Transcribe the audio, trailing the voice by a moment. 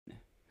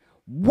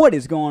What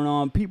is going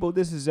on, people?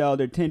 This is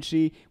Elder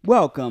Tenchi.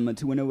 Welcome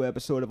to a new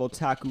episode of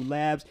Otaku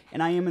Labs,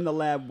 and I am in the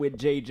lab with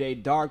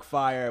JJ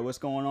Darkfire. What's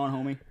going on,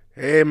 homie?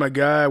 Hey, my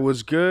guy,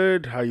 what's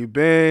good? How you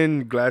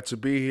been? Glad to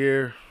be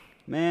here.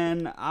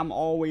 Man, I'm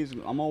always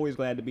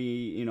glad to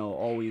be,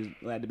 always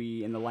glad to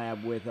be in the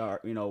lab with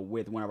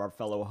with one of our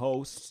fellow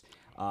hosts.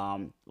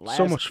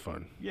 So much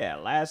fun. Yeah,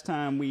 last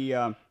time we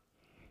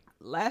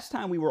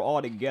were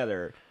all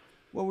together,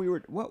 what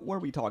were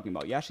we talking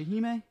about?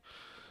 Yashahime?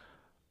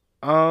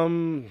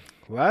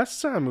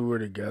 Last time we were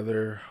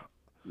together,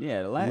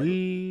 Yeah,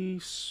 we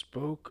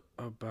spoke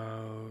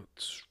about.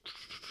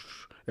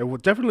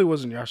 Definitely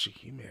wasn't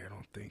Yashihime, I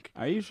don't think.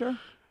 Are you sure?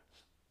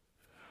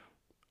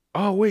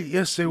 Oh wait,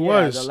 yes, it Yeah,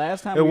 was. the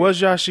last time it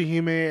was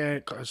Yashihime,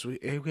 and cause we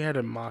had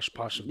a mosh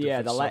posh of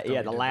Yeah, different stuff that we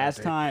the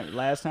did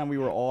last time we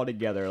were all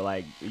together,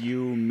 like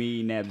you,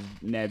 me,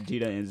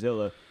 Nabjita, and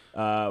Zilla,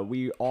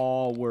 we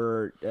all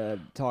were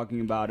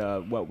talking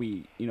about what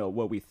we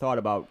thought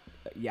about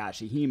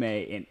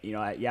Yashihime and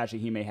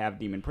Yashihime half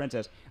demon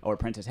princess or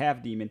princess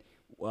half demon,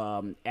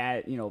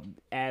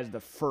 as the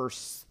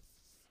first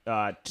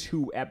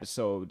two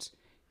episodes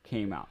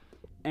came out,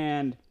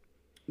 and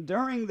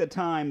during the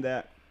time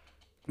that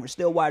we're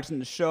still watching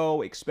the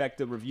show. Expect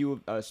a review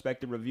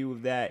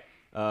of that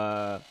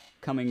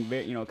coming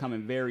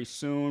very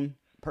soon.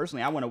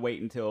 Personally, I want to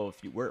wait until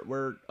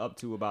we're up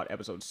to about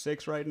episode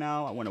 6 right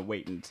now. I want to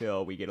wait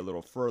until we get a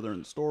little further in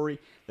the story.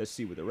 Let's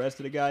see what the rest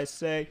of the guys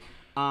say.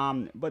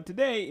 But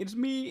today it's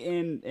me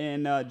and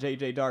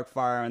JJ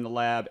Darkfire in the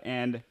lab,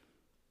 and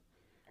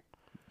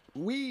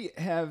we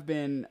have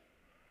been.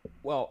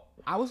 Well,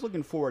 I was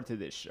looking forward to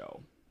this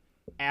show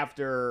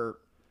after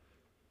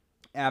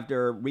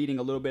reading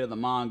a little bit of the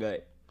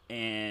manga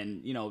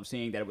and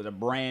seeing that it was a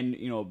brand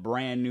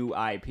new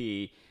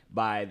IP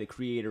by the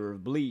creator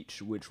of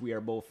Bleach, which we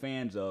are both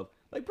fans of.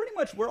 Like, pretty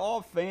much we're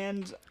all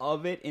fans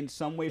of it in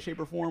some way, shape,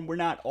 or form. We're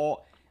not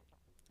all.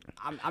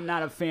 I'm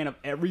not a fan of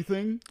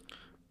everything.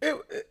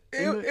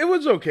 It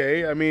was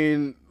okay. I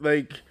mean,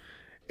 like,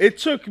 it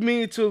took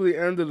me till the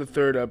end of the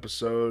third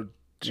episode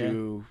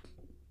to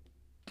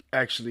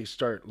actually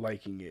start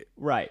liking it.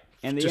 Right.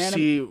 And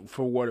see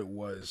for what it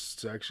was,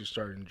 to actually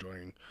start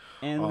enjoying.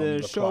 And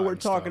the show we're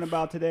talking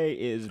about today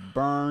is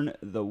Burn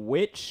the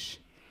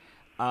Witch,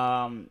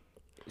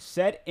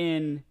 set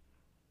in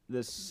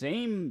the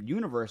same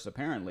universe.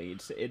 Apparently,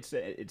 it's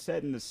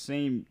set in the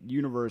same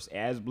universe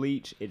as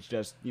Bleach. It's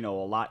just a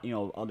lot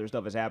other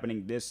stuff is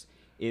happening. This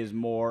is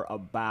more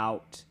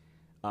about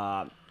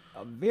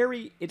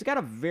it's got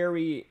a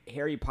very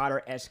Harry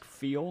Potter-esque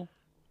feel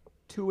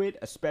to it,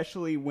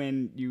 especially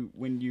when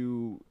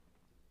you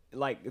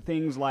like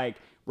things like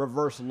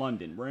reverse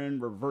London. We're in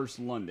reverse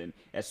London.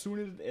 As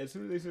soon as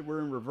they said we're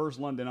in reverse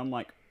London, I'm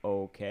like,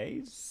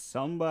 okay,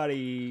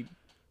 somebody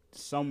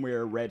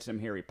somewhere read some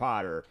Harry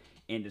Potter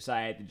and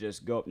decided to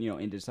just go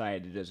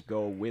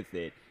with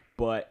it.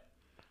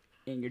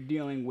 And you're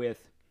dealing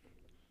with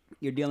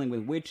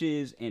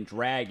witches and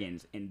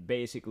dragons, and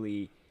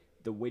basically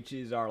the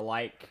witches are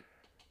like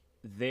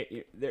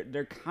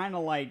they're kind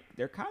of like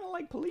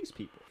police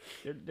people.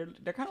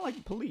 They're kind of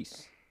like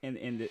police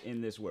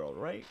in this world,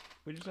 right?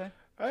 Would you say?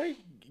 I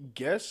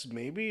guess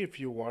maybe if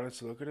you wanted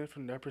to look at it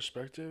from that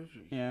perspective,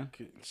 you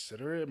could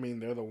consider it. I mean,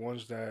 they're the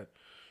ones that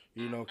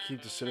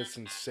keep the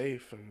citizens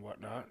safe and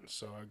whatnot.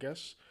 So I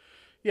guess,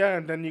 yeah.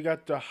 And then you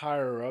got the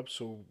higher ups,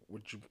 who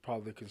would you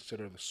probably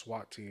consider the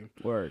SWAT team?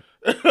 Word.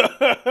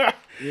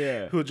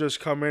 Yeah. Who just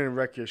come in and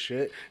wreck your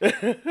shit.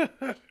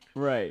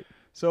 Right.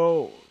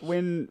 So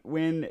when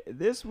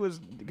this was,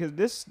 because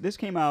this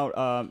came out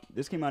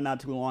not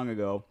too long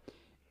ago,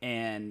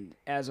 and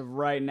as of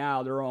right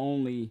now there are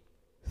only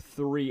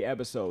 3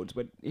 episodes.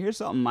 But here's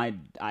something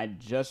I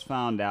just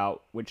found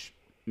out, which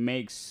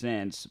makes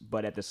sense,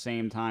 but at the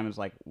same time it's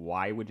like,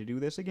 why would you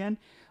do this again?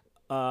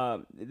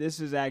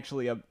 This is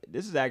actually a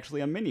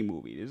mini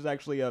movie. This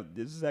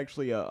is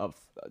actually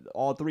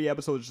all 3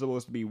 episodes are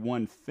supposed to be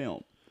one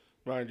film.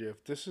 Mind you,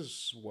 if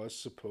this was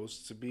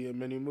supposed to be a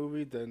mini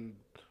movie, then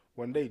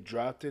when they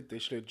dropped it, they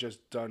should have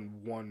just done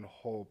one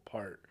whole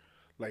part,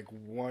 like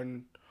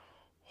one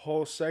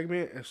whole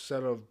segment,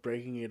 instead of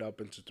breaking it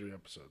up into 3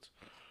 episodes.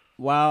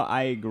 While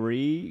I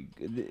agree,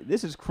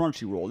 this is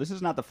Crunchyroll. This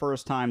is not the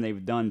first time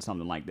they've done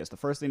something like this. The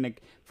first thing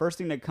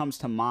that comes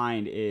to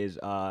mind is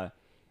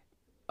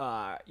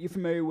you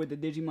familiar with the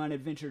Digimon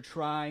Adventure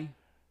Tri?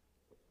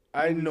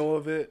 I know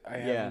of it. I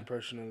haven't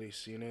personally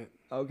seen it.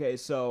 Okay,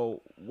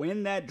 so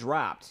when that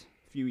dropped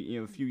a few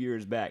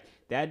years back,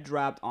 that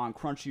dropped on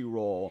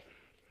Crunchyroll.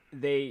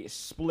 They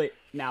split.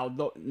 Now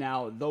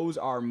those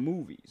are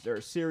movies. They're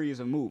a series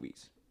of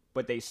movies,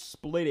 but they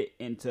split it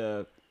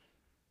into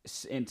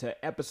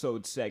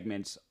episode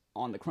segments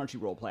on the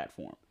Crunchyroll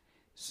platform.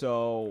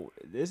 So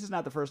this is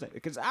not the first thing,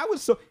 because I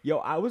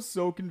was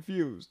so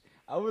confused.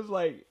 I was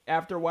like,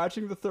 after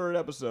watching the 3rd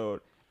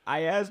episode,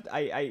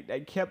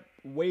 I kept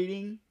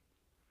waiting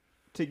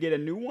to get a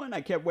new one. I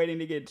kept waiting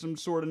to get some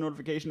sort of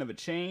notification of a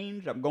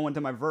change. I'm going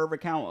to my Verve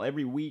account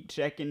every week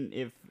checking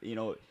if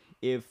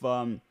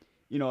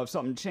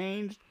something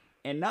changed.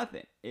 and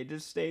nothing. It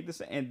just stayed the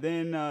same. And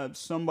then I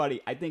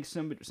think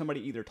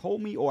somebody either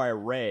told me or I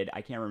read,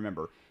 I can't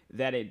remember,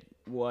 that it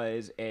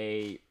was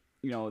a,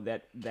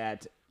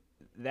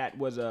 that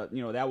was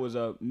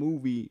a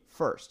movie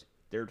first.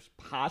 There's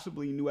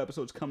possibly new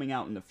episodes coming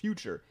out in the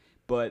future,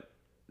 but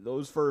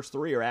those first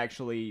three are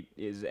actually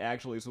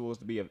supposed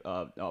to be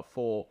a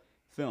full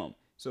film.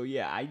 So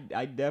yeah,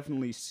 I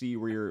definitely see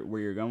where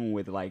you're going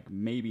with, like,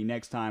 maybe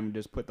next time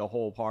just put the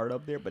whole part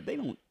up there, but they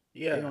don't.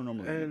 Yeah, they don't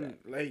normally do that. and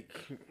like,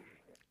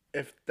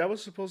 if that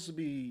was supposed to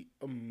be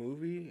a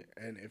movie,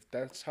 and if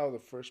that's how the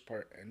first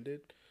part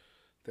ended,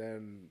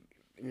 then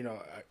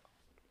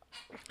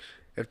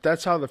if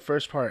that's how the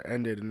first part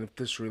ended, and if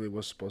this really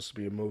was supposed to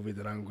be a movie,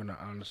 then I'm gonna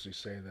honestly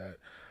say that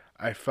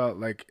I felt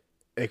like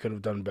it could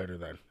have done better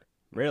then.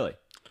 Really?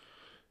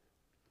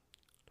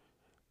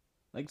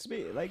 Like,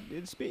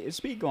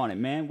 speak on it,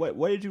 man. What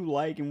did you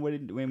like, and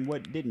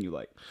what didn't you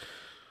like?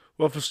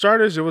 Well, for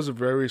starters, it was a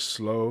very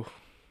slow.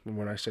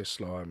 When I say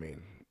slow, I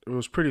mean it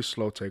was pretty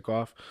slow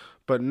takeoff,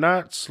 but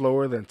not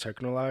slower than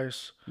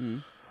Technolize.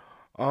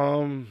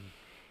 Mm-hmm.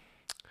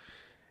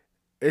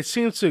 It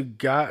seems to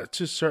got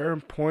to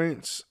certain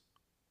points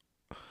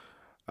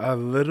a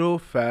little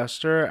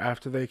faster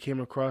after they came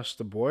across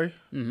the boy.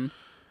 Mm-hmm.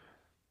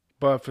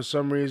 But for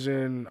some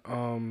reason,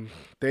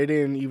 they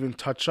didn't even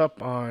touch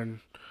up on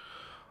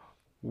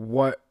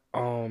what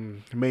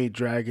made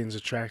dragons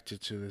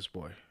attracted to this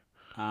boy.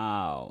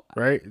 Oh.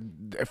 Right?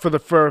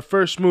 For a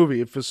first movie,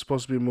 if it's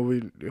supposed to be a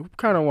movie, you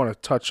kind of want to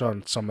touch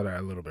on some of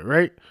that a little bit,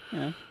 right?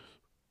 Yeah.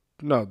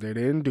 No, they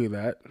didn't do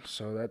that.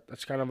 So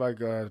that's kind of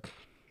like a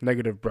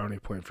negative brownie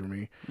point for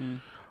me. Mm.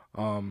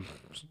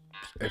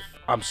 If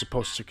I'm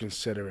supposed to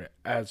consider it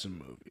as a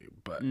movie,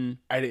 but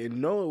I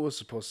didn't know it was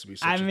supposed to be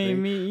such a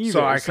thing. Me either.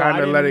 So I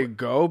kind of let it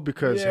go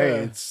because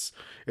hey,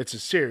 it's a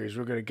series.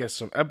 We're gonna get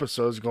some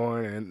episodes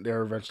going, and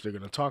they're eventually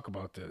gonna talk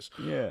about this.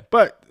 Yeah.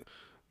 But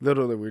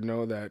little did we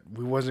know that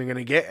we wasn't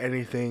gonna get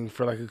anything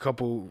for like a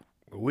couple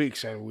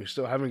weeks, and we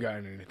still haven't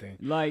gotten anything.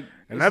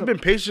 And I've been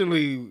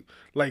patiently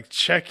like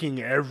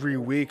checking every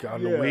week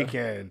on the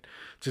weekend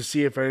to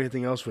see if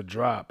anything else would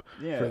drop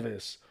for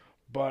this.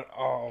 But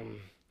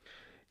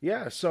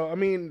yeah. So I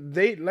mean,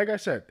 they, like I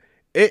said,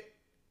 it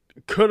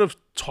could have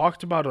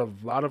talked about a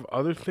lot of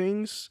other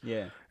things.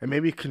 Yeah. And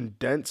maybe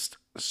condensed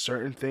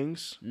certain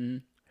things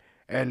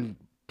and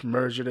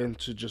merge it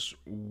into just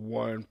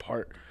one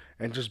part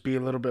and just be a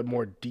little bit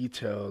more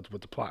detailed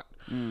with the plot.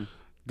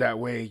 That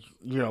way,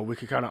 we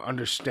could kind of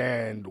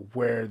understand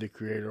where the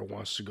creator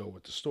wants to go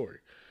with the story,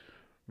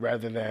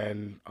 rather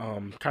than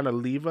kind of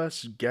leave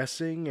us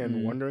guessing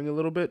and wondering a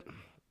little bit.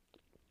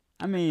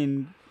 I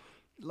mean,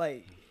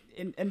 like,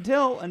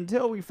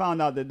 until we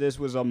found out that this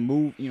was a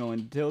movie,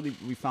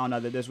 we found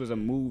out that this was a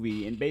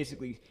movie and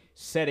basically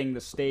setting the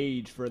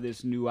stage for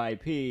this new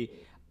IP.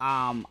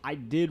 I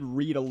did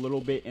read a little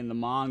bit in the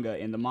manga,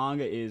 and the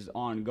manga is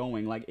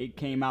ongoing. Like, it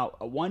came out,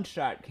 a one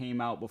shot came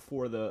out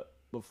before the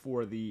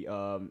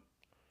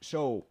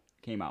show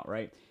came out,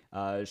 right?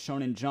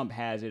 Shonen Jump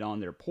has it on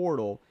their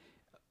portal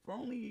for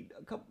only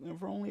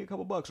a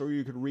couple bucks, or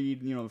you could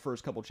read the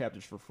first couple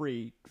chapters for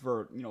free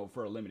for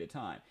a limited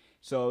time.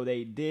 So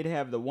they did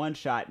have the one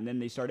shot, and then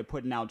they started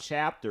putting out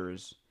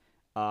chapters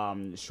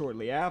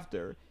shortly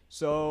after.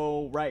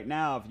 So right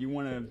now, if you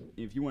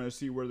wanna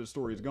see where the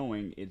story is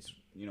going, it's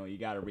you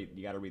gotta read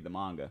the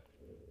manga.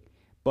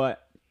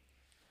 But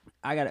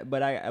I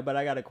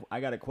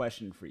got a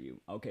question for you.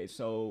 Okay,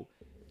 so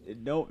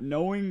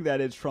knowing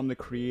that it's from the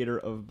creator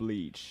of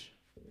Bleach,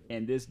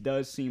 and this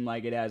does seem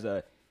like it has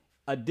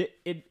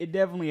it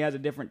definitely has a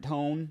different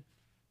tone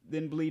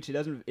than Bleach.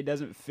 It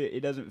doesn't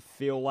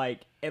feel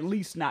like, at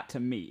least not to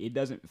me. It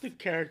doesn't. The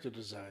character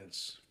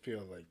designs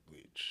feel like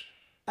Bleach.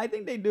 I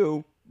think they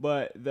do,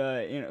 but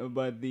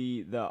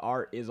the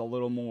art is a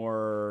little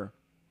more.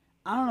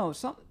 I don't know.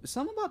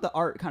 Some about the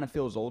art kind of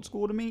feels old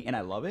school to me, and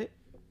I love it.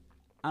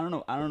 I don't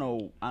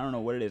know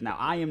what it is. Now,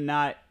 I am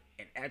not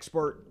an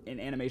expert in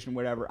animation,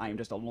 whatever. I am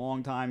just a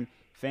longtime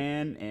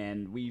fan,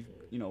 and we've,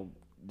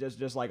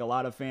 just like a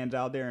lot of fans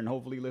out there, and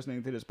hopefully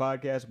listening to this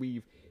podcast,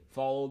 we've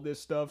followed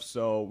this stuff,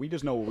 so we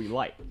just know what we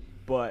like.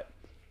 But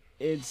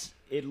it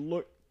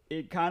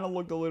kind of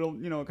looked a little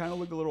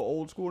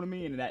old school to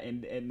me, and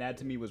that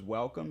to me was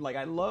welcome. Like,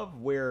 I love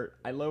where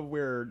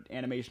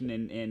animation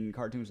and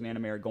cartoons and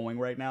anime are going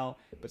right now,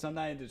 but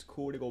sometimes it's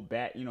cool to go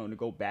back,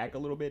 a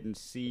little bit and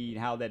see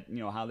how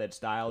that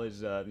style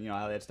is,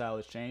 how that style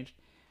has changed.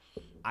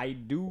 I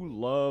do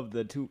love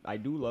the two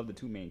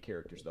main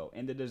characters though,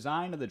 and the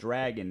design of the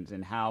dragons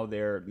and how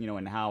they're,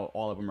 and how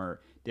all of them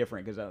are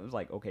different. Because I was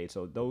like, okay,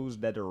 so those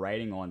that they're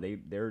riding on,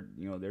 they're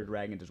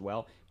dragons as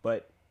well,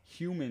 but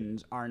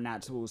humans are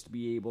not supposed to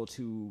be able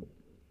to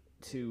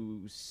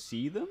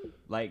see them.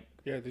 Like,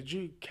 yeah, did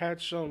you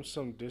catch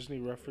some Disney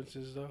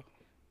references though?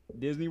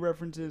 Disney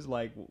references,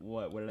 like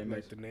what did I miss?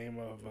 Like the name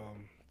of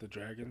the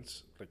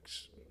dragons, like.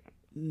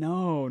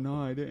 No,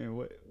 I didn't.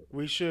 What?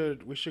 We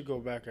should go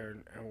back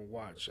and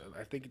watch.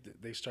 I think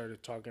they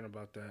started talking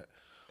about that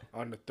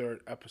on the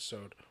third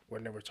episode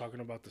when they were talking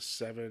about the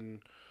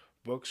 7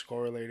 books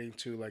correlating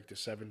to like the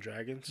seven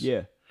dragons.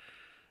 Yeah.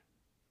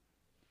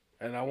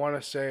 And I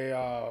want to say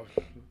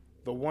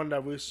the one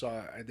that we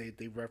saw,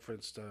 they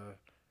referenced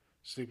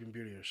Sleeping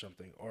Beauty or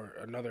something, or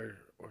another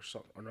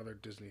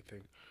Disney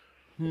thing.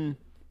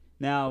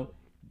 Now,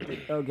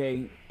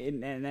 okay,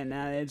 and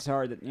now it's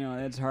hard to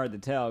it's hard to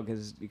tell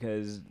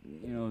because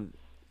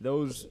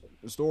those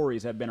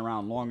stories have been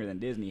around longer than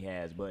Disney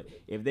has. But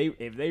if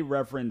they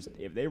reference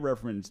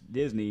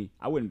Disney,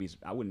 I wouldn't be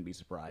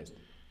surprised.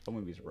 I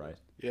wouldn't be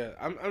surprised. Yeah,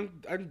 I'm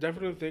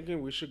definitely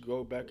thinking we should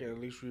go back and at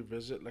least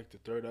revisit like the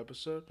third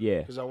episode. Yeah,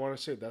 because I want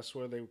to say that's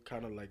where they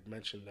kind of like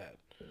mentioned that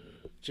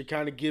to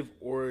kind of give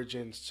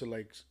origins to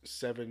like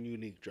seven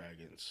unique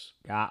dragons.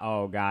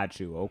 Got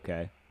you.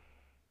 Okay.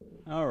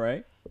 All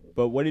right.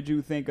 But what did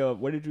you think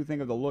of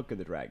the look of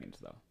the dragons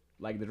though?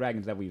 Like the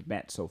dragons that we've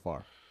met so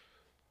far.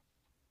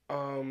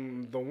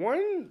 The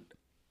one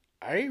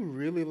I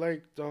really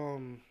liked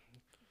that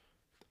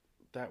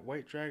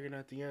white dragon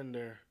at the end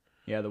there.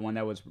 Yeah, the one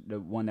that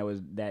that woman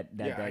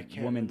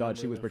thought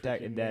she was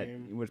protecting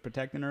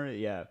her.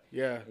 Yeah.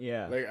 Yeah.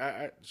 Yeah. Like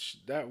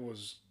that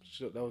was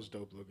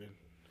dope looking.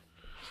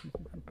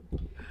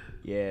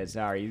 Yeah,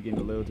 sorry, he's getting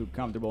a little too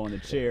comfortable in the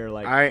chair.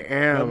 Like I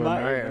am,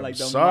 like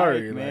the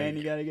sorry, mic, man.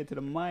 You gotta get to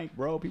the mic,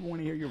 bro. People want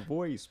to hear your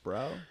voice,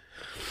 bro.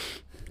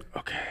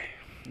 Okay.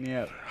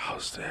 Yeah.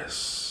 How's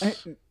this?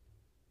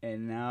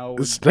 And now,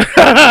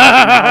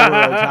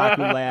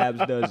 Otaku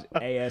Labs does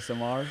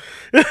ASMR.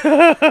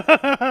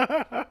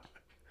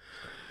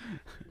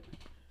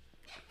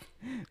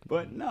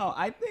 But no,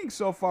 I think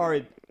so far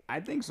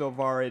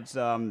it's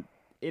a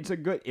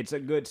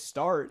good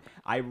start.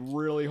 I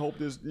really hope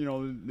this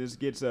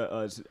gets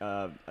a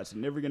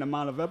significant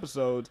amount of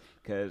episodes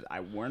because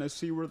I want to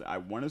see where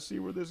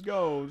this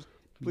goes.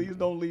 Please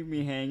don't leave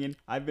me hanging.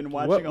 I've been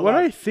watching a lot. What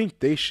I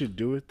think they should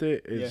do with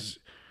it is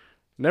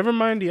never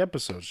mind the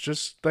episodes.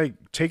 Just like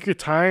take the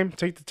time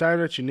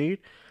that you need,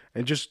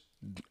 and just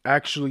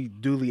actually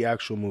do the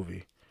actual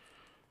movie.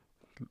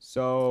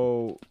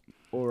 So,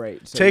 all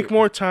right. So take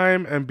more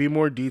time and be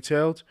more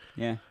detailed.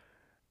 Yeah.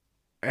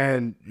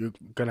 And you're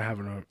gonna have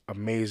an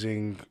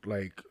amazing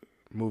like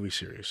movie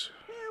series.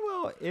 Yeah,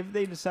 well, if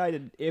they decide to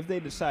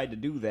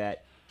do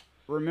that,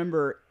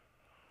 remember,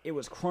 it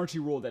was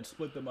Crunchyroll that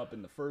split them up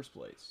in the first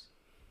place.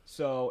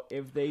 So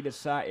if they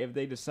decide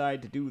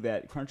to do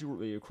that,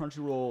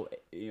 Crunchyroll,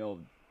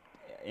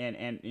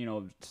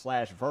 and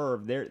slash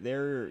Verve,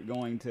 they're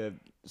going to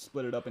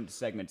split it up into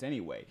segments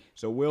anyway.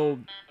 So we'll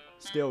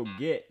still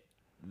get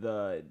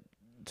the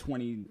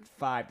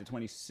 25 to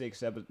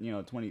 26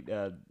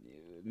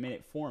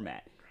 minute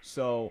format.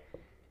 So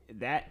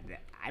that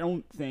I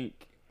don't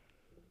think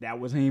that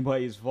was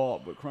anybody's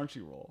fault but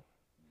Crunchyroll.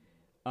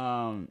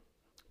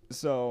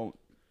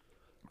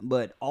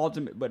 But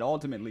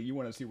ultimately you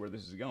want to see where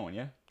this is going,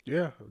 yeah?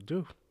 Yeah, I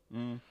do.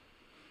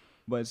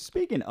 But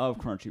speaking of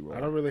Crunchyroll,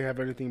 I don't really have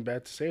anything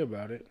bad to say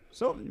about it.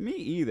 So me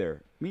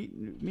either. Me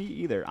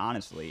either.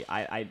 Honestly,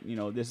 I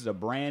this is a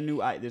brand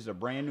new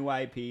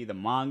IP. The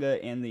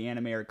manga and the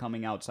anime are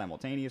coming out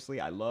simultaneously.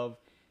 I love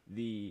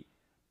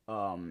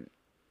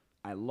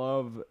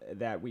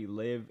that we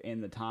live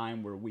in the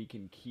time where we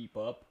can keep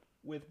up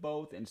with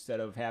both instead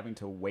of having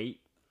to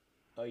wait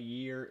a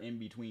year in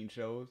between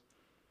shows.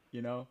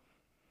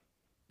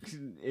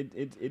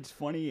 It's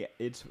funny.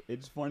 It's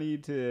funny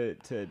to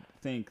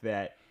think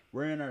that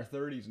we're in our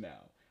 30s now.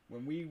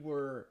 When we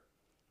were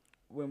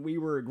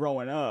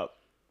growing up,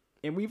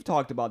 and we've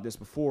talked about this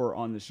before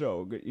on the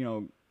show.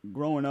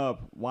 Growing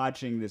up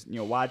watching this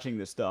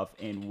stuff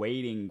and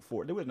waiting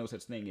for, there was no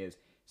such thing as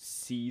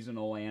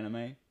seasonal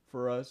anime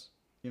for us.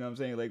 You know what I'm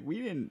saying? Like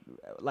we didn't,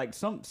 like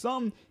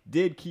some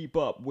did keep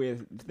up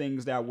with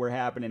things that were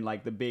happening,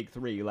 like the big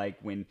three, like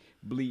when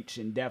Bleach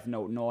and Death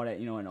Note and all that,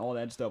 and all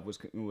that stuff was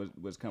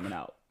coming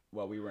out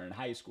while we were in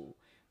high school.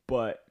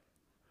 But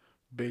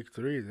big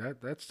three,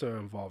 that still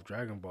involved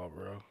Dragon Ball,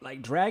 bro.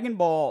 Like Dragon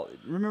Ball,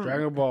 remember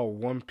Dragon Ball,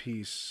 One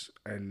Piece,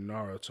 and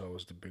Naruto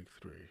was the big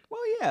three. Well,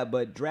 yeah,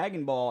 but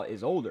Dragon Ball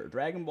is older.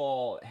 Dragon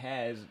Ball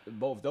has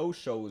both those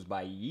shows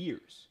by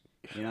years.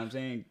 You know what I'm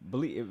saying?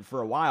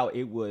 For a while,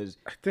 it was.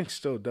 I think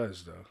still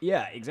does though.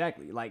 Yeah,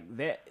 exactly. Like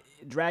that,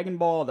 Dragon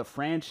Ball, the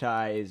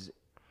franchise,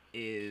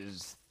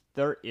 is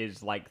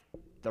like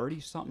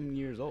 30-something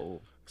years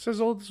old. It's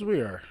as old as we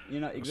are.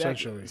 Exactly.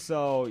 Essentially.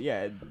 So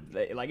yeah,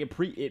 like it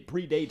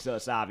predates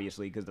us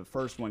obviously because the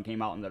first one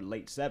came out in the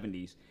late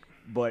 70s.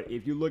 But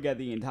if you look at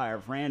the entire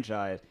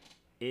franchise,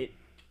 it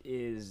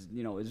is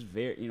it's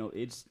very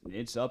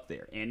it's up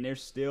there, and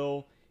it's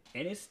still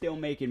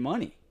making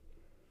money.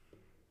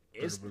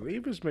 I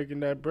believe it's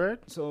making that bread.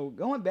 So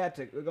going back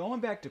to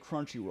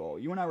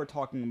Crunchyroll, you and I were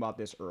talking about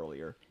this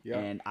earlier,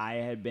 and I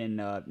had been,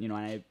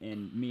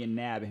 and me and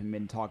Nab have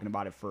been talking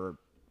about it for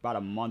about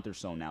a month or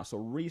so now. So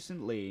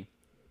recently,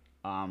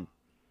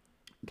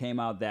 came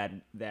out that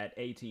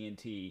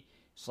AT&T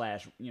 /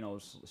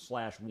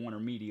 Warner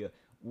Media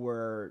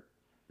were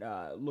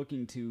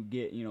looking to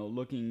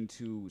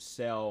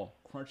sell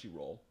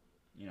Crunchyroll,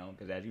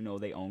 because as you know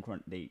they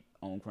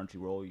own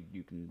Crunchyroll.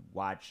 You can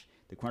watch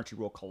the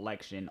Crunchyroll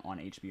collection on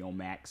HBO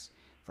Max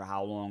for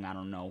how long, I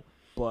don't know.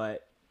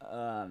 But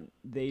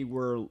they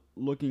were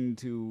looking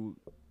to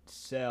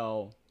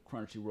sell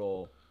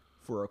Crunchyroll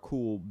for a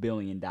cool $1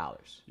 billion.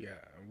 Yeah,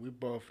 we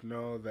both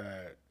know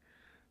that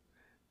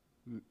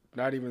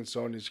not even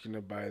Sony's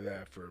gonna buy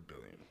that for $1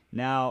 billion.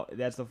 Now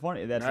that's the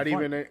funny. That's not the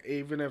funny.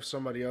 even if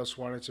somebody else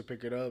wanted to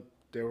pick it up,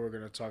 they were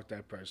gonna talk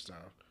that price down.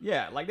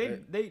 Yeah, like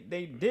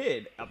they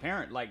did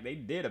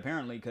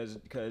apparently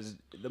because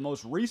the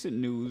most recent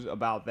news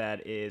about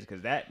that is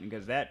because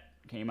that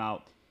came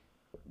out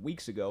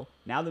weeks ago.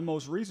 Now the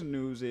most recent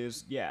news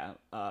is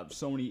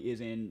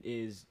Sony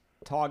is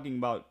talking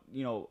about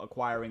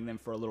acquiring them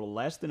for a little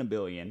less than $1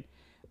 billion.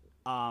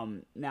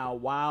 Now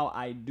while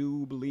I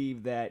do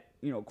believe that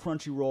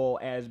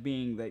Crunchyroll as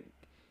being the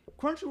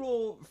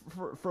Crunchyroll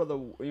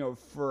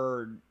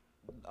for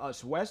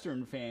us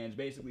Western fans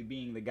basically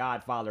being the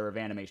godfather of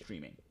anime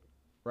streaming,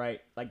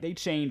 right? Like they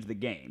changed the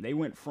game. They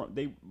went from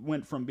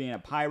being a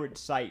pirate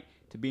site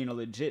to being a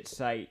legit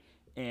site,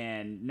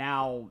 and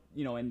now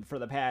and for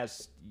the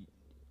past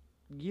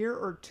year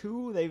or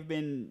two they've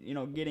been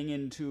getting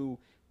into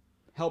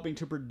helping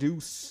to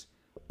produce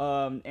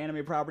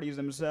anime properties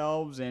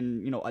themselves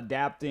and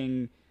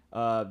adapting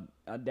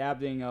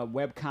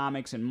web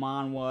comics and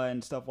manhwa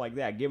and stuff like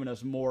that, giving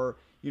us more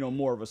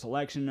of a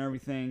selection and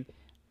everything.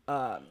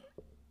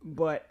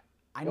 But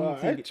I don't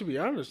think to be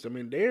honest, I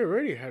mean they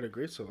already had a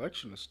great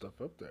selection of stuff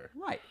up there.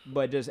 Right,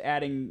 but just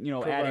adding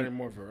providing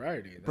more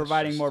variety.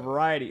 Providing more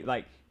variety,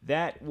 like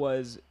that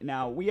was.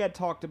 Now we had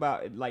talked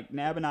about, like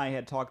Nab and I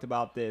had talked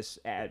about this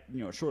at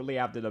shortly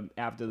after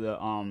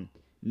the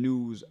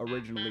news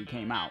originally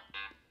came out,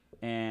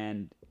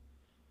 and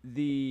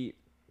the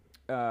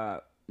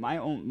my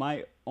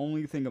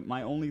only thing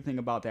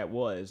about that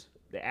was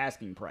the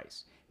asking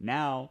price.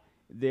 Now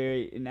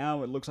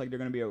it looks like they're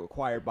going to be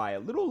acquired by a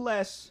little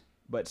less,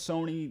 but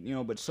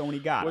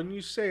Sony got it. When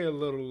you say a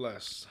little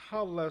less,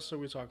 how less are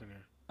we talking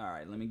here? All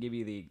right, let me give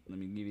you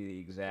the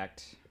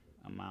exact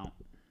amount.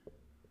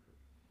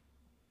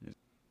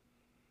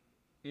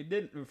 It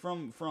didn't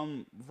from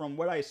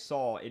what I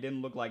saw, it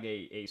didn't look like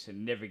a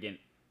significant,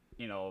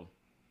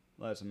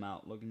 less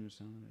amount. Looking at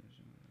some.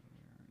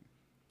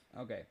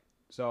 Okay,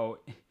 so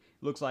it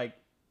looks like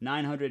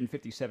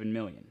 957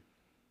 million.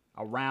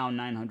 Around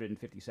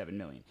 957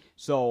 million.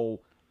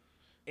 So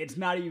it's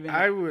not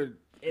even.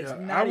 It's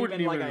not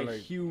even like a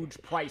huge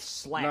price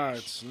slash. No,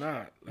 it's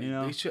not.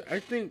 Like, they should.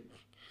 I think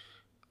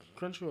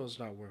Crunchyroll is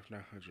not worth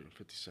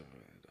 $957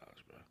 million,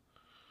 bro.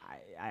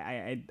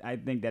 I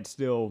think that's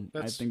still.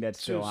 I think that's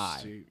still high.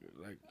 Steep.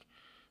 Like,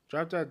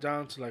 drop that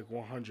down to like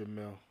 100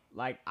 mil.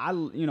 Like I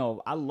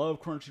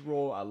love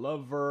Crunchyroll. I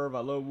love Verve. I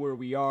love where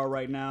we are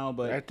right now.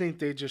 But I think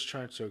they just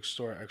trying to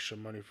extort extra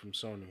money from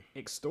Sony.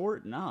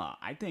 Extort? Nah.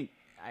 I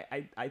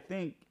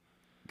think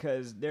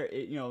because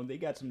they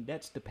got some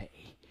debts to pay.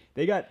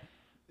 They got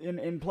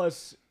and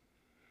plus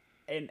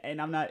and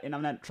I'm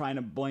not trying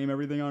to blame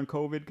everything on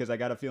COVID, because I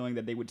got a feeling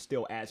that they would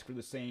still ask for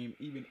the same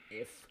even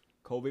if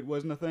COVID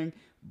wasn't a thing.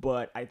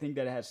 But I think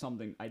that has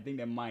something. I think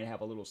that might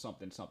have a little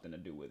something to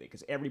do with it,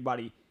 because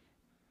everybody's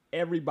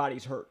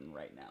hurting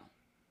right now.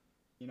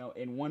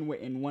 In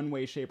one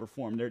way, shape, or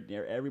form.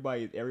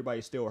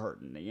 Everybody's still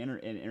hurting. The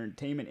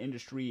entertainment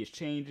industry is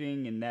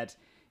changing, and that's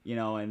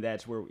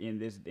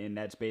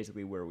that's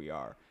basically where we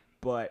are.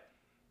 But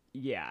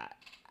yeah,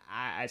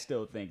 I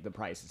still think the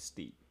price is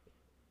steep.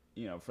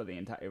 For the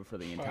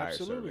entire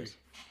service.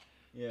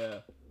 Yeah,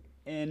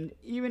 and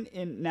even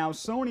now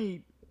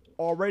Sony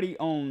already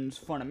owns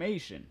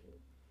Funimation,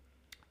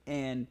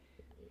 and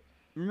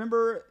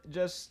remember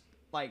just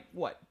like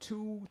what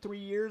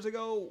 2-3 years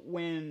ago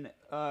when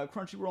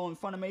Crunchyroll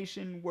and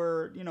Funimation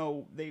were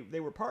they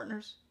were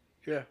partners.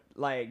 Yeah,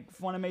 like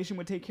Funimation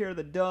would take care of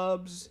the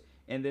dubs,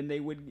 and then they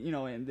would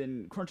and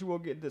then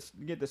Crunchyroll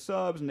get the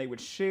subs, and they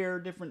would share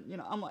different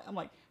I'm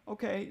like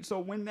okay, so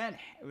when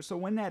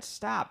that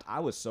stopped,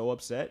 I was so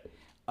upset.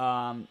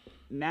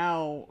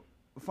 Now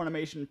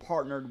Funimation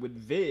partnered with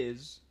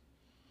Viz,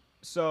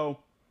 so.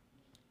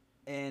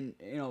 And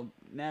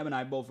Nab and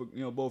I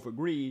both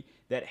agree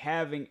that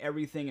having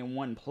everything in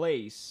one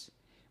place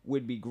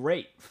would be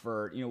great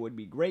for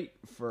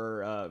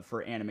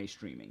anime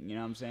streaming. You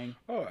know what I'm saying?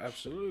 Oh,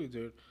 absolutely,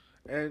 dude.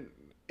 And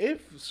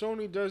if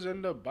Sony does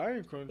end up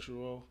buying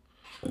Crunchyroll,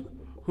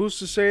 who's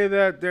to say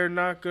that they're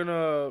not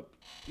gonna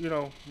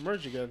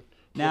merge again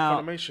with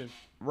Funimation?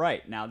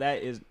 Right now,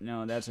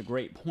 that's a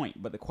great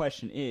point. But the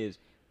question is,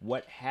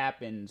 what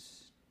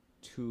happens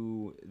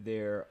to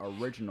their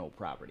original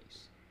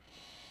properties?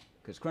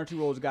 Because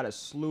Crunchyroll's got a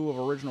slew of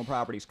original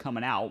properties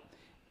coming out,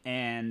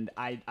 and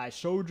I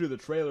showed you the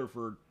trailer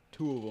for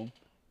 2 of them.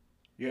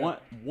 Yeah.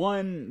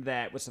 One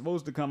that was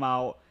supposed to come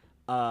out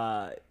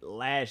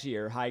last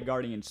year, High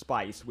Guardian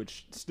Spice,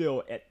 which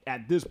still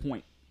at this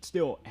point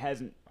still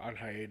hasn't on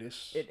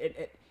hiatus.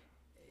 It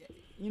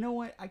you know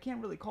what? I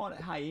can't really call it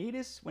a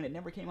hiatus when it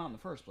never came out in the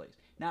first place.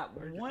 Not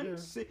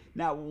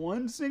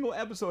one single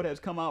episode has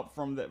come out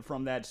from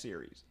that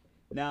series.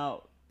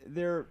 Now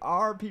there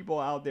are people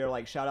out there,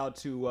 like shout out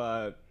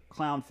to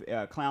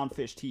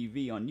Clownfish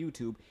TV on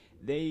YouTube.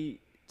 They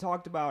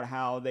talked about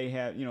how they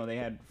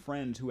had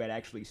friends who had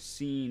actually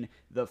seen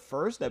the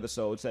first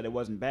episode, said it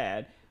wasn't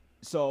bad.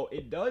 So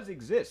it does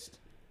exist.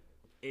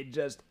 It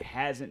just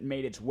hasn't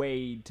made its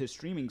way to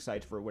streaming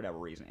sites for whatever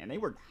reason. And they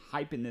were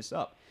hyping this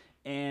up.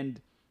 And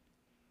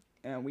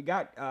we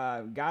got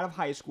God of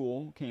High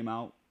School came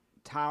out.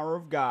 Tower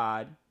of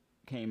God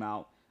came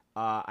out.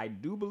 I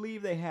do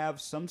believe they have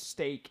some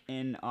stake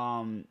in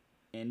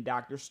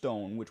Dr.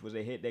 Stone, which was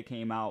a hit that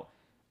came out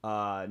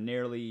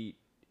nearly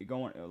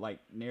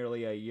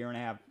a year and a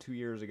half, 2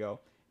 years ago.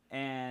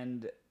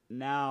 And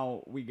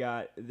now we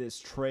got this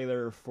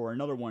trailer for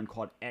another one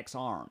called X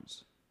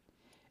Arms.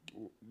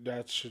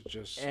 That should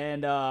just...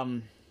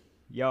 And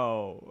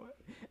yo,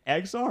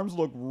 X Arms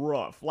look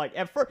rough. Like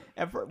at first,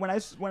 when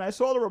I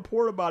saw the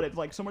report about it,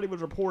 like somebody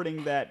was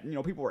reporting that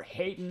people were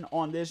hating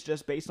on this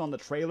just based on the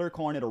trailer,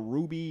 calling it a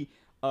Ruby,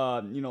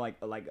 like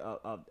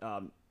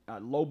a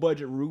low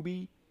budget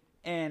Ruby,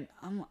 and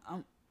I'm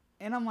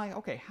like,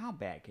 okay, how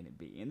bad can it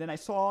be? And then I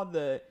saw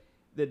the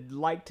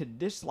like to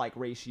dislike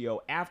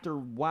ratio after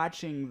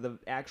watching the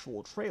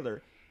actual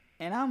trailer,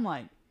 and I'm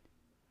like,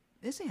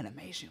 this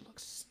animation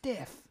looks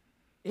stiff.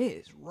 It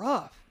is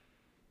rough.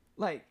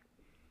 Like,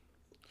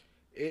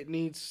 it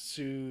needs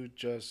to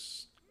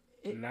just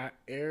not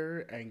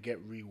air and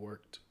get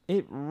reworked.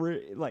 I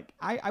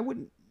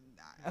wouldn't.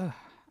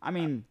 I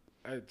mean,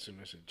 I'd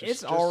submit it.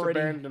 It's already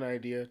abandon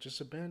idea.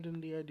 Just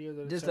abandon the idea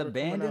that just it's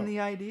abandon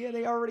the idea.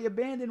 They already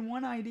abandoned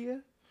one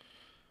idea.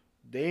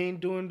 They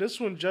ain't doing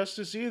this one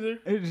justice either.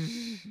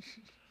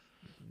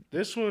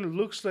 This one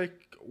looks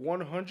like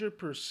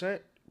 100%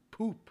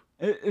 poop.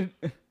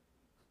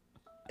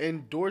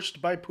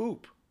 Endorsed by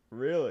poop.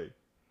 Really?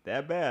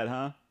 That bad,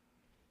 huh?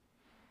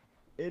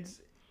 It's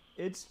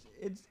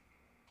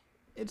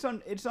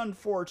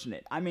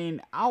unfortunate. I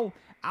mean, I'll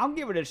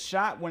give it a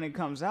shot when it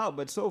comes out,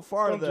 but so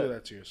far don't do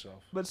that to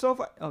yourself. But so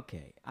far,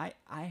 okay, all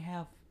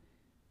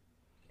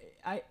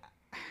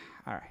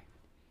right.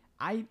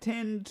 I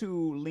tend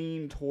to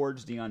lean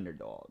towards the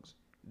underdogs.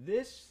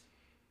 This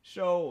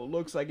show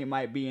looks like it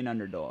might be an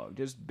underdog,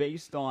 just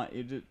based on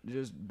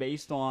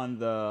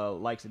the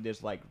likes and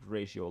dislikes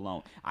ratio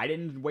alone. I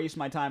didn't waste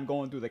my time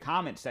going through the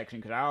comment section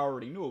because I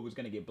already knew it was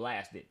gonna get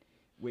blasted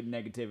with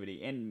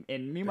negativity,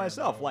 and me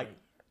myself, I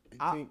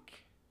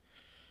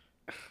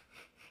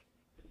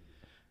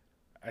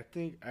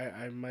think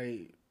I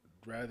might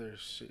rather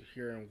sit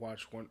here and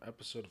watch one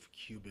episode of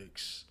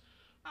Cubics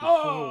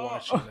before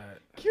watching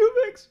that.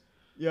 Cubics,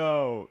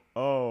 yo,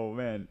 oh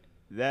man.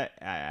 That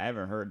I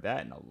haven't heard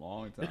that in a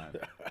long time.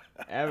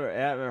 I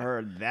haven't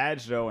heard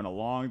that show in a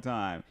long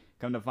time.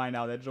 Come to find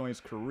out that joint's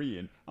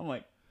Korean. I'm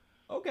like,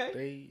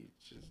 okay.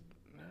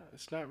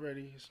 It's not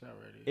ready. It's not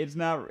ready. It's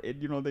not.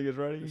 You don't think it's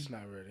ready? It's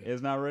not ready.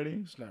 It's not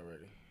ready. It's not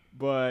ready.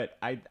 But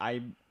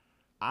I'm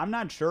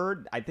not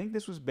sure. I think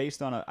this was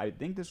based on a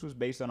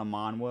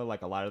manhwa,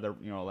 like a lot of their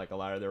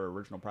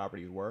original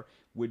properties were.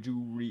 Would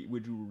you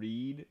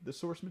read the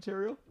source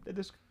material that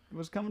this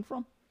was coming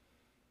from?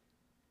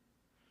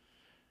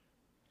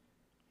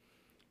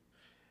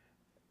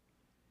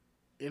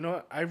 You know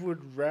what? I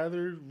would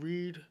rather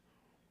read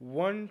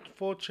one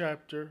full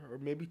chapter or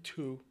maybe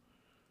two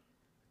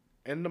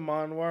in the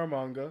manhwa or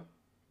manga,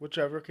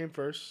 whichever came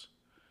first,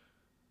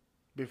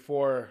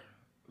 before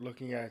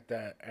looking at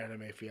that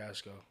anime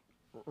fiasco.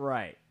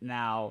 Right.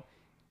 Now,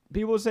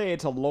 people say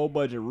it's a low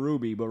budget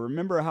Ruby, but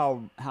remember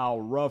how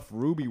rough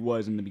Ruby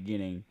was in the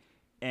beginning,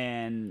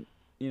 and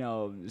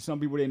some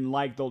people didn't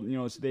like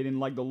they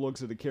didn't like the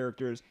looks of the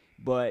characters.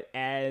 But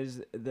as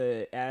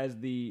the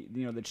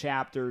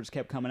chapters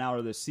kept coming out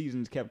or the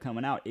seasons kept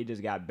coming out, it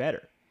just got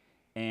better,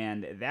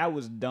 and that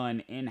was done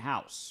in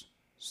house.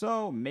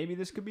 So maybe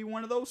this could be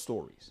one of those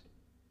stories.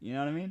 You know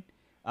what I mean?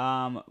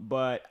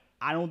 But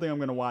I don't think I'm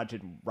gonna watch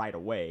it right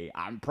away.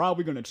 I'm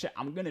probably gonna check.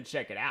 I'm gonna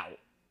check it out.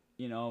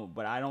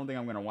 But I don't think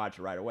I'm gonna watch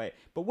it right away.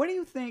 But what do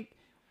you think?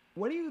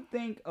 What do you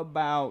think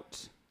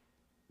about?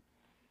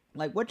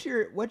 Like, what's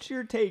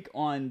your take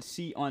on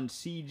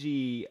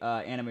CG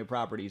anime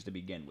properties to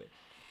begin with?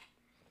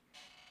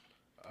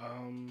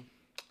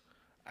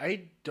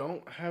 I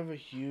don't have a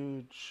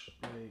huge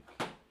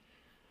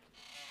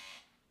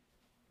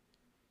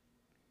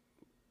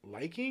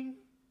liking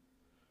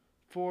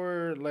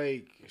for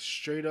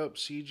straight up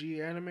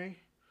CG anime.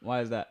 Why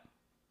is that?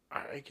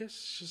 I guess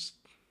it's just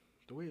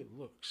the way it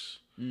looks.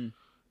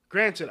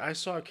 Granted, I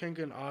saw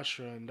Kengan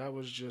Ashura and that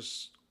was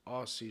just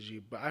all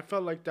CG, but I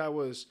felt like that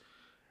was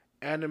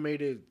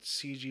animated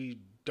CG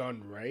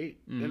done right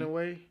in a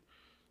way.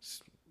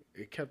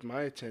 It kept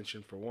my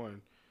attention for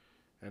one,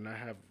 and I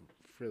have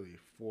really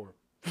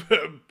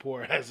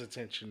poor ass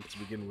attention to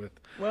begin with.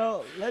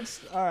 Well, let's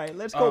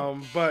go.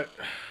 But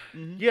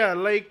yeah,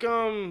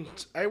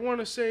 I want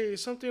to say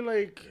something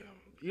like,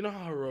 you know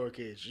how Heroic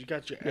Age, you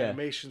got your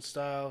animation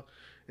style,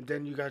 and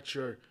then you got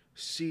your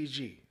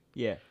CG.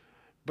 Yeah.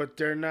 But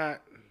they're not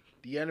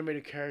the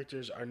animated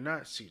characters are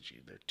not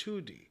CG; they're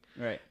 2D.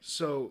 Right.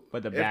 So,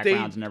 but the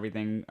backgrounds and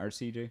everything are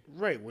CG.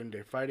 Right, when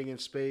they're fighting in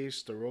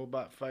space, the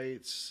robot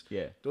fights,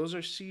 those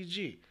are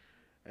CG,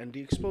 and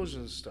the explosions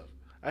and stuff.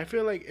 I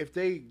feel like if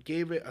they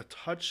gave it a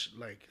touch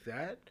like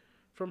that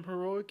from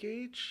Heroic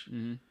Age,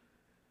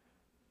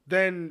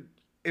 then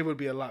it would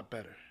be a lot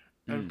better.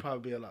 It would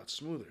probably be a lot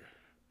smoother.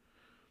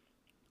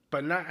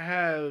 But not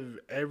have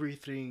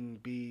everything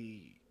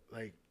be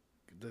like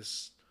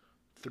this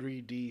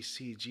 3D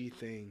CG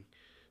thing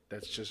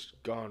that's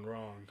just gone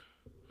wrong.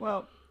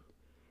 Well,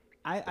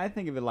 I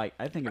think of it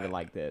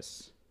like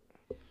this.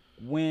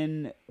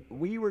 When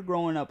we were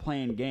growing up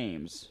playing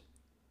games,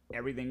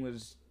 everything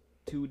was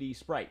 2D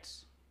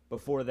sprites.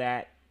 Before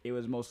that, it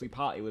was mostly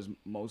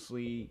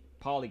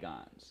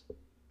polygons.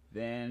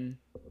 Then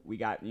we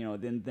got,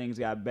 then things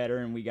got better,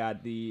 and we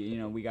got the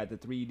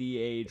 3D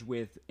age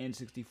with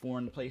N64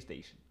 and the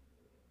PlayStation,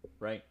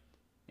 right?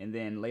 And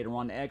then later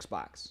on the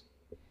Xbox.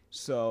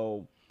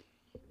 So,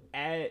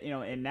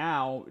 and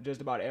now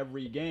just about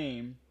every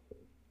game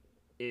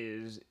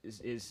is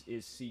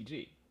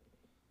CG,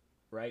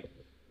 right?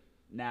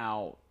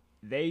 Now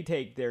they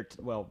take their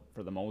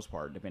for the most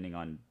part, depending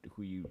on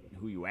who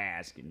you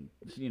ask, and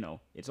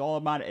it's all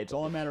a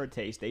matter of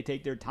taste. They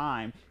take their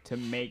time to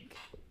make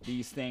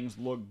these things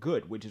look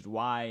good, which is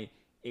why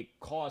it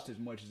costs as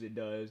much as it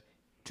does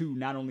to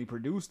not only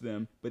produce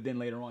them, but then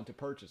later on to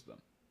purchase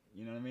them.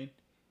 You know what I mean?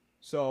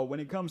 So when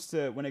it comes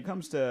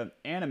to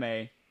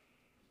anime,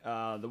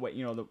 the way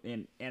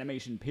in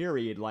animation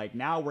period, like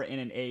now we're in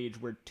an age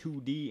where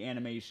 2D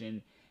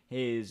animation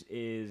is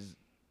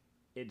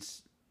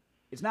it's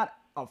not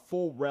a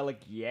full relic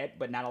yet,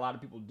 but not a lot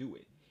of people do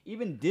it.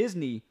 Even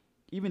Disney,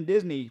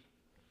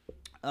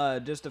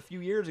 just a few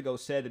years ago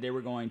said that they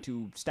were going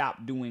to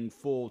stop doing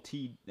full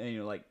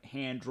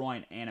hand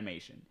drawn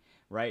animation,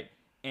 right?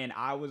 And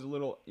I was a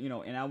little,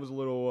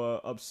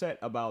 upset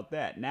about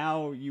that.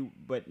 Now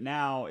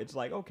it's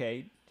like,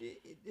 okay,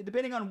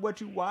 depending on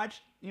what you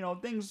watch,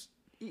 things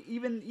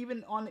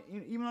even on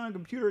a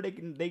computer they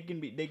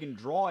can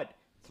draw it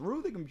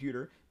through the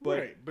computer, but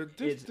right. But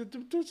there's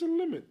a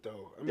limit,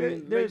 though. I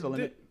mean, there's a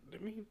limit.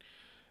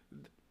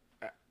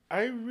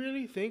 I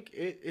really think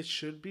it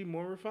should be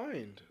more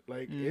refined.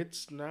 Like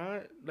it's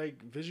not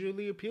like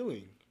visually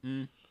appealing.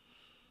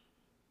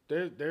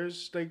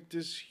 There's like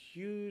this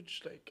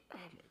huge, like, oh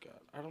my god,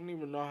 I don't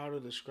even know how to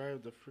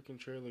describe the freaking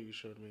trailer you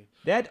showed me.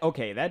 That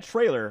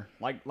trailer,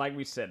 like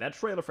we said, that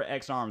trailer for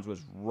X Arms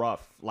was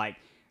rough. Like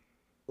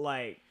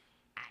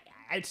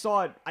I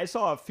saw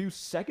a few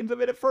seconds of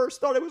it at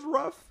first, thought it was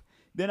rough.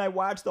 Then I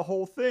watched the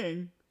whole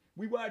thing.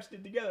 We watched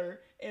it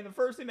together, and the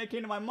first thing that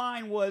came to my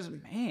mind was,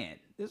 man,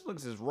 this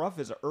looks as rough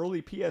as an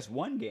early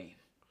PS1 game.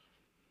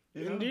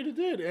 Indeed it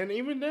did. And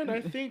even then,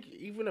 I think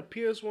even a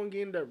PS1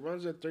 game that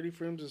runs at 30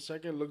 frames a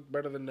second looked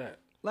better than that.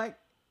 Like,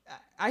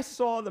 I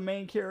saw the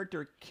main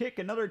character kick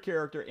another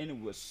character, and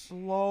it was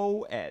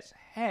slow as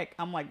heck.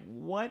 I'm like,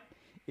 what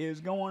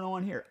is going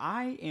on here?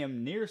 I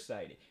am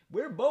nearsighted.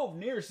 We're both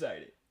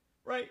nearsighted,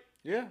 right?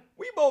 Yeah.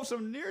 We both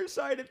some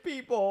nearsighted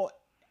people.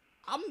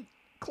 I'm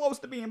close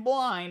to being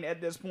blind at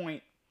this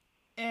point,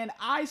 and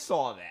I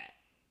saw that.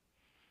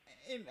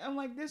 And I'm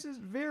like, this is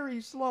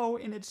very slow,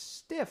 and it's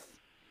stiff.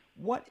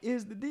 What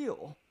is the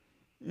deal?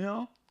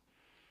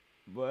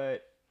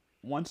 But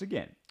once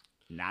again,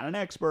 not an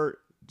expert,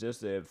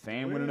 just a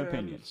fan with an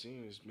opinion.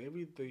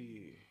 Maybe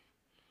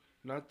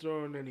not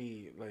throwing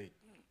any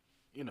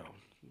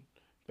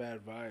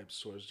bad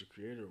vibes towards the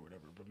creator or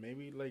whatever, but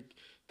maybe like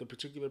the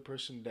particular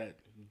person that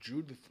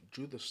drew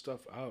the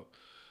stuff out,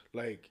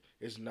 like,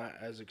 is not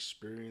as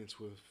experienced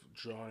with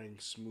drawing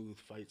smooth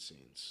fight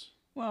scenes.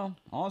 Well,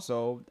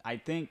 also, I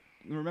think,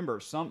 remember,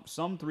 some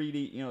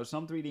 3D,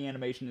 some 3D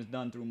animation is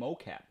done through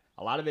mocap.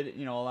 A lot of it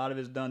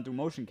is done through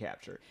motion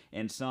capture,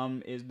 and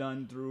some is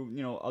done through,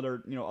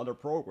 other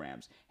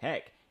programs.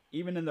 Heck,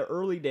 even in the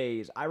early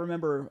days, I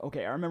remember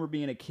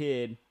being a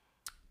kid,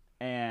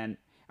 and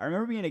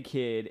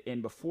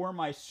before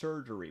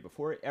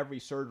every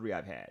surgery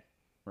I've had,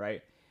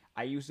 right,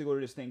 I used to go to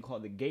this thing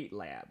called the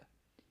L.A.B.S.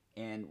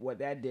 And what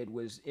that did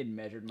was it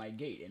measured my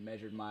gait. It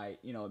measured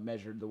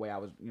the way I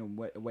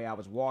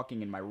was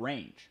walking and my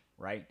range,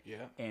 right?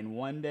 Yeah. And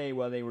one day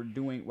while they were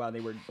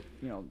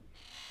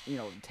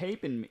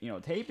taping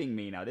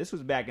me. Now this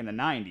was back in the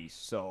 90s,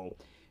 so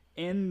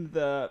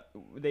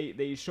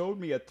they showed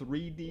me a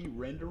 3D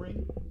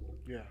rendering.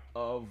 Yeah.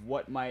 Of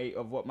what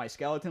my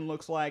skeleton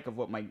looks like, of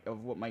what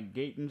my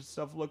gait and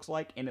stuff looks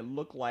like, and it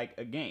looked like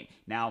a game.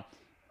 Now,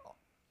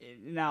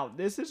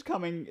 this is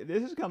coming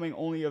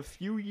only a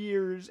few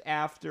years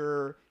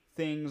after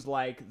things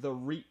like the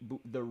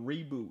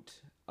reboot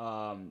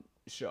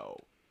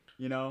show,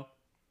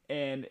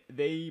 and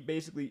they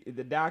basically,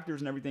 the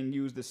doctors and everything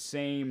use the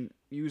same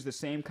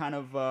kind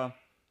of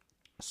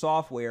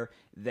software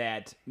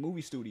that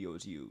movie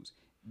studios use.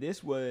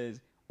 This was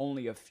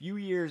only a few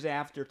years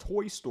after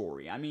Toy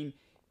Story. I mean,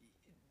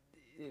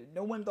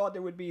 no one thought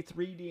there would be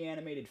 3D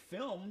animated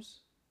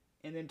films,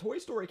 and then Toy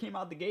Story came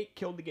out the gate,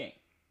 killed the game.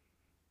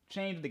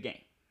 Changed the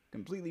game.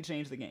 Completely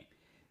changed the game.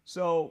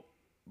 So,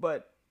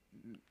 but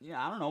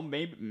yeah, I don't know.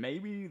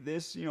 Maybe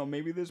this,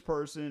 maybe this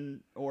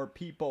person or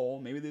people,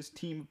 maybe this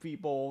team of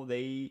people,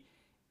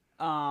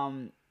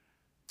 um,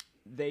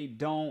 they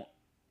don't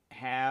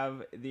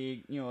have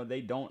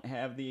they don't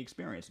have the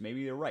experience.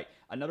 Maybe they're right.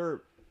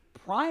 Another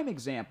prime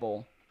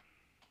example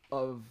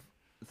of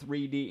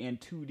 3D and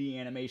 2D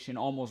animation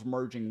almost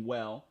merging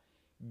well,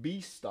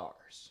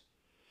 Beastars.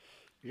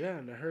 Yeah,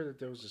 and I heard that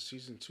there was a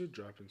season 2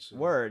 dropping soon.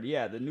 Word,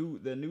 yeah. The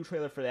new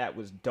trailer for that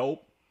was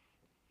dope.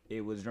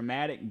 It was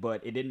dramatic,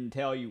 but it didn't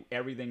tell you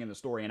everything in the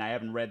story, and I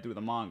haven't read through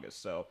the manga,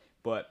 so.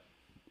 But,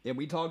 and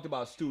we talked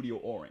about Studio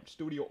Orange.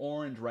 Studio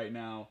Orange right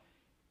now,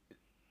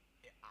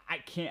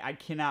 I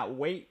cannot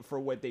wait for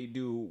what they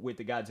do with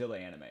the Godzilla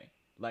anime.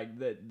 Like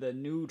the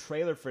new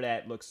trailer for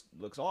that looks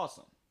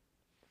awesome,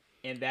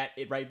 and that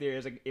it right there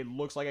it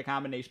looks like a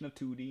combination of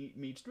 2D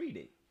meets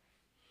 3D.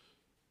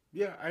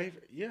 Yeah,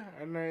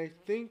 and I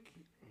think,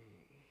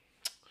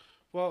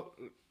 well,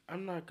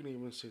 I'm not gonna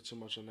even say too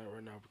much on that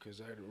right now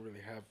because I don't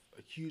really have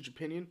a huge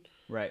opinion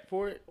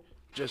for it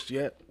just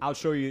yet. I'll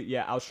show you.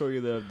 Yeah, I'll show you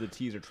the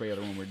teaser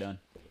trailer when we're done.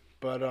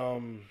 But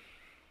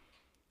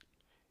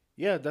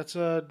yeah, that's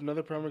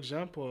another prime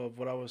example of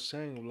what I was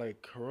saying,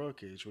 like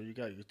Heroic Age, where you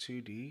got your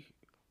 2D,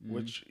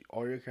 which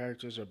all your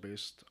characters are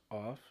based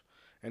off,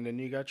 and then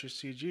you got your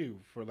CG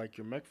for like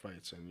your mech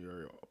fights and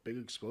your big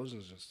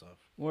explosions and stuff.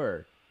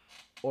 Word.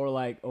 Or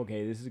like,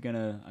 okay, I'm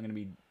gonna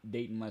be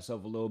dating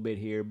myself a little bit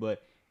here,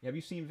 but have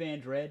you seen Van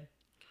Dread?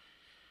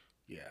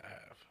 Yeah, I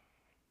have.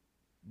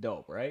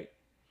 Dope, right?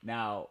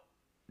 Now,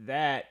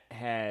 that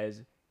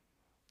has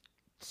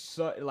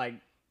like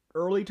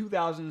early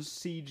 2000s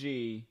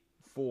CG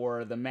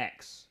for the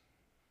mechs,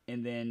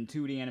 and then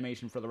 2D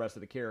animation for the rest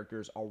of the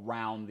characters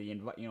around the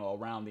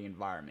around the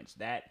environments.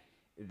 That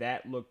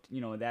looked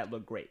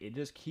great. It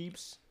just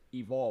keeps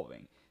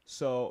evolving.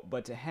 So,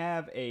 but to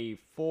have a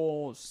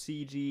full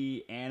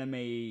CG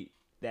anime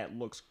that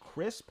looks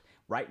crisp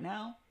right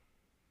now,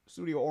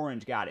 Studio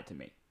Orange got it to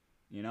me,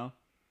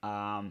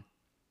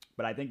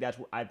 But I think that's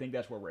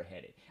where we're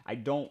headed. I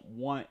don't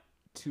want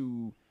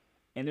to,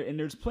 and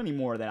there's plenty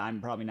more that I'm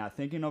probably not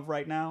thinking of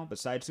right now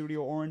besides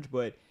Studio Orange,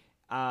 but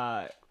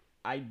I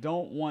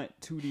don't want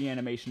 2D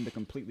animation to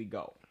completely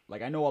go.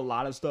 Like I know a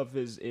lot of stuff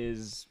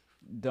is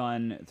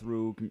done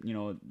through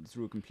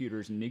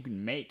computers, and you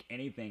can make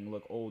anything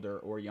look older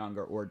or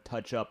younger or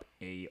touch up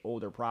a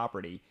older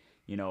property,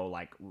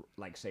 like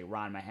say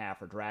Ranma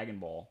Half or Dragon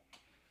Ball,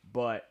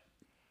 but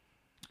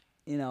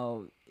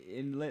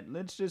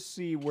let's just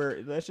see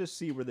where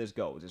this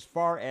goes. As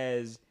far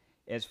as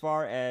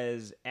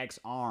X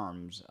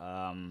Arms,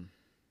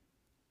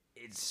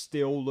 it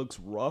still looks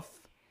rough,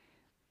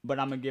 but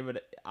I'm gonna give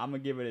it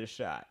a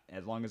shot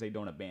as long as they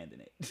don't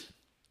abandon it.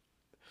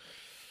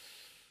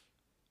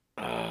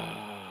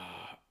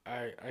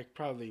 I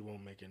probably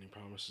won't make any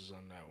promises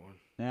on that one.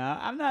 No,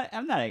 I'm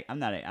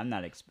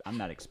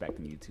not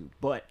expecting you to.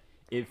 But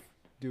if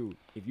you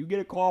get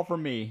a call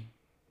from me,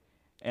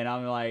 and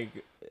I'm like,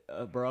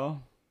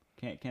 bro,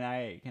 can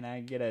I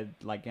get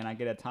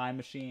a time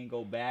machine,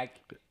 go back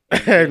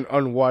and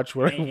unwatch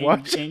what I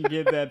watched and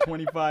get that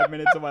 25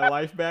 minutes of my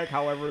life back,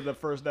 however the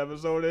first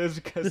episode is,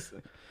 because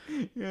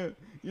I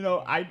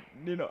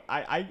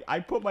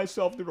put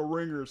myself through the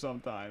ringer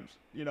sometimes,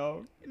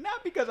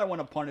 not because I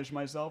want to punish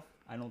myself,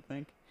 I don't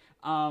think,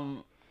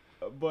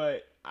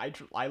 but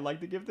I like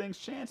to give things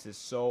chances,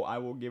 so I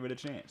will give it a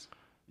chance,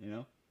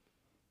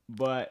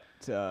 but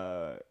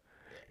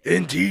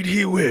indeed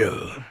he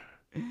will.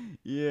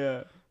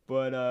 Yeah,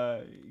 but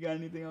you got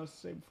anything else to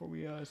say before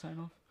we sign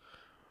off?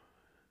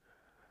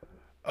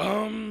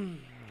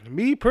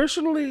 Me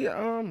personally,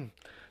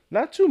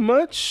 not too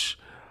much.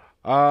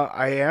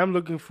 I am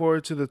looking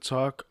forward to the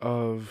talk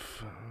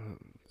of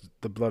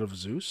the Blood of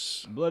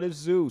Zeus. Blood of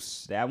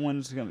Zeus. That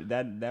one's gonna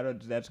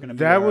that's gonna be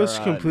that our, was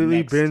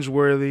completely binge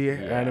worthy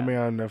Yeah. anime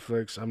on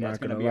Netflix. I'm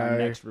That's not gonna be lie. our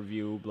next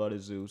review. Blood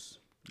of Zeus.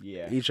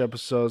 Yeah. Each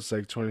episode's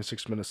like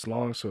 26 minutes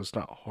long, so it's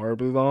not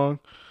horribly long.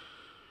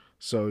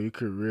 So you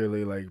could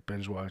really like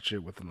binge watch it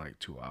within like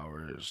 2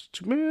 hours,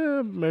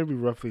 maybe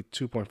roughly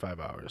 2.5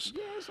 hours.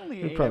 Yeah, it's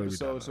only 8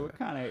 episodes, so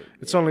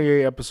it's only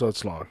 8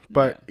 episodes long.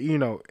 But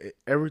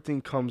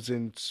everything comes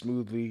in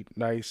smoothly,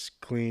 nice,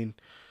 clean.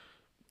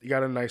 You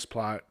got a nice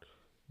plot,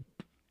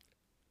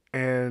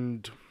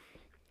 and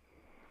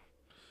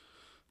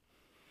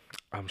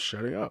I'm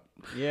shutting up.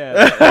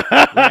 Yeah,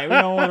 we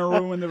don't want to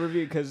ruin the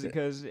review because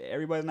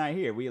everybody's not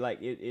here. We like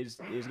it's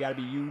got to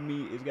be you,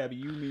 me. It's got to be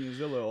you, me, and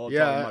Zilla all talking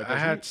about. I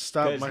had to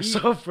stop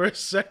myself for a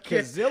second.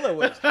 Because Zilla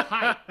was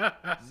hype.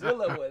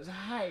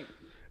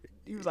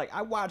 He was like,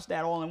 I watched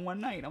that all in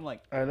one night. I'm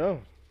like, I know.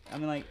 I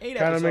mean, like 8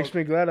 episodes. Kind of makes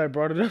me glad I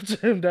brought it up to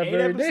him that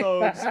very day. 8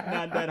 episodes,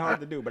 not that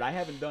hard to do, but I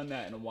haven't done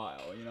that in a while,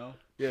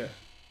 Yeah.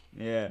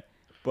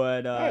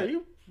 But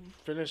you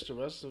finish the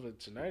rest of it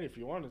tonight if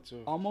you wanted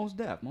to. Most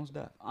def.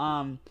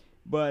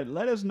 But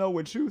let us know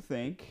what you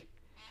think.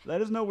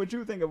 Let us know what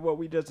you think of what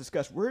we just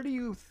discussed. Where do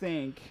you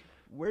think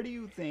where do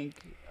you think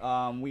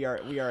we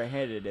are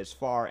headed as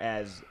far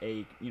as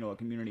a a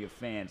community of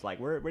fans? Like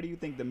where do you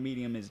think the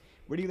medium is?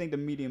 Where do you think the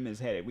medium is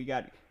headed? We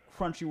got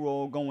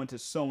Crunchyroll going to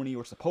Sony,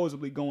 or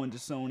supposedly going to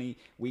Sony.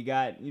 We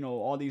got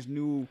all these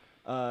new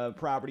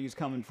properties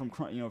coming from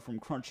from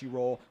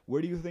Crunchyroll.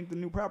 Where do you think the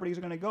new properties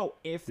are going to go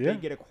if they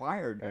get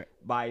acquired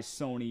by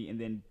Sony and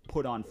then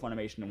put on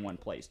Funimation in one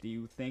place? Do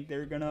you think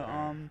they're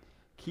gonna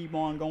keep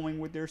on going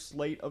with their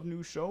slate of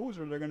new shows,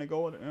 or they're gonna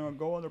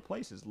go other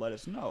places? Let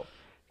us know.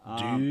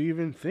 Do you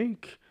even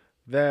think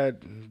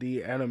that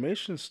the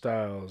animation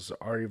styles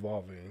are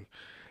evolving?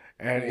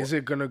 And is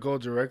it going to go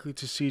directly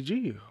to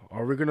CG?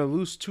 Are we going to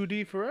lose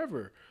 2D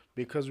forever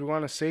because we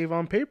want to save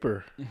on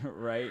paper?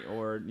 Right?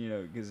 Or,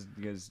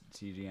 because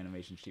CG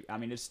animation is cheap. I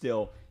mean, it's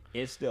still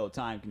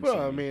time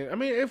consuming. Well, I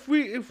mean, if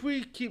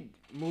we keep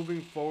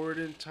moving forward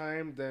in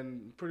time, then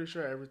I'm pretty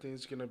sure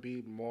everything's going to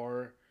be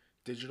more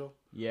digital.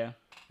 Yeah.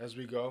 As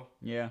we go.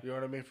 Yeah. You know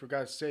what I mean? For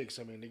God's sakes,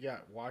 I mean, they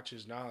got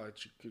watches now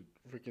that you could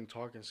freaking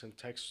talk and send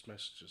text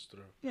messages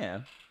through.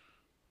 Yeah.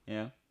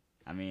 Yeah.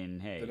 I mean,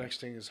 hey. The next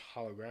thing is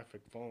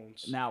holographic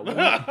phones. Now,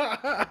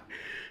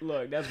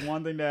 look, that's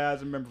one thing that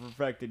hasn't been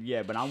perfected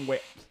yet. But I'm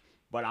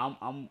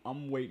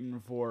waiting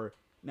for.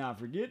 Now,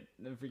 forget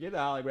the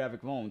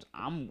holographic phones.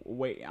 I'm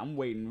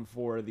waiting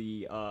for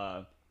the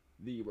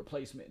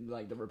replacement,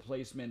 like the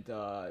replacement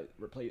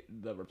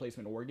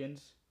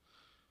organs.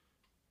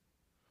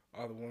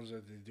 All the ones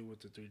that they do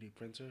with the 3D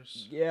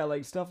printers. Yeah,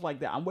 like stuff like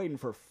that. I'm waiting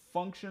for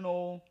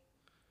functional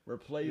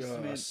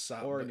replacement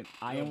organ.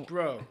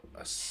 Bro,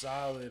 a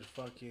solid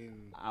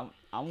fucking.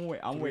 I'm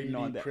waiting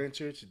on that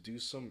printer to do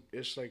some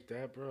ish like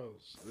that, bro.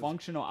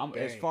 Functional.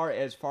 As far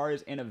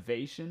as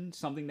innovation,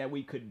 something that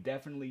we could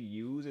definitely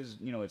use as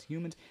as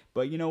humans.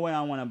 But you know what? I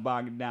don't want to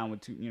bog it down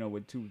with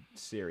too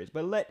serious.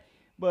 But let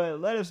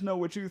us know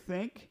what you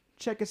think.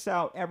 Check us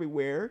out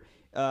everywhere.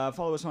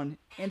 Follow us on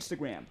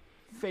Instagram,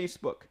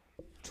 Facebook,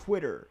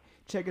 Twitter.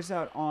 Check us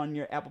out on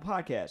your Apple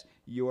Podcast,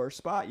 your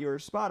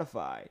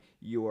Spotify,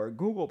 your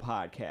Google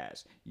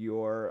Podcast,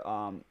 your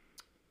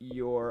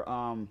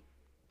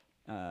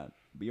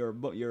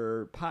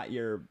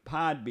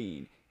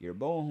Podbean, your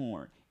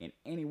Bullhorn, and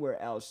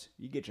anywhere else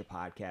you get your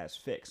podcast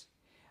fix.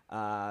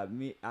 I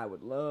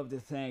would love to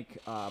thank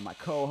my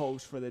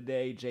co-host for the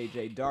day,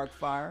 JJ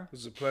Darkfire. It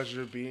was a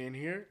pleasure being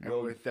here.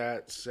 And with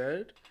that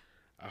said,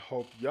 I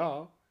hope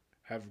y'all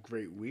have a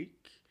great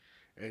week.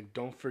 And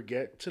don't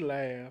forget to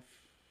laugh.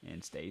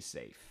 And stay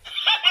safe.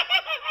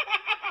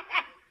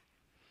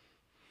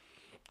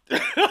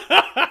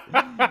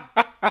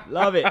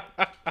 Love it.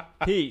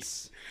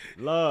 Peace.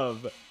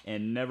 Love.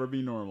 And never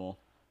be normal.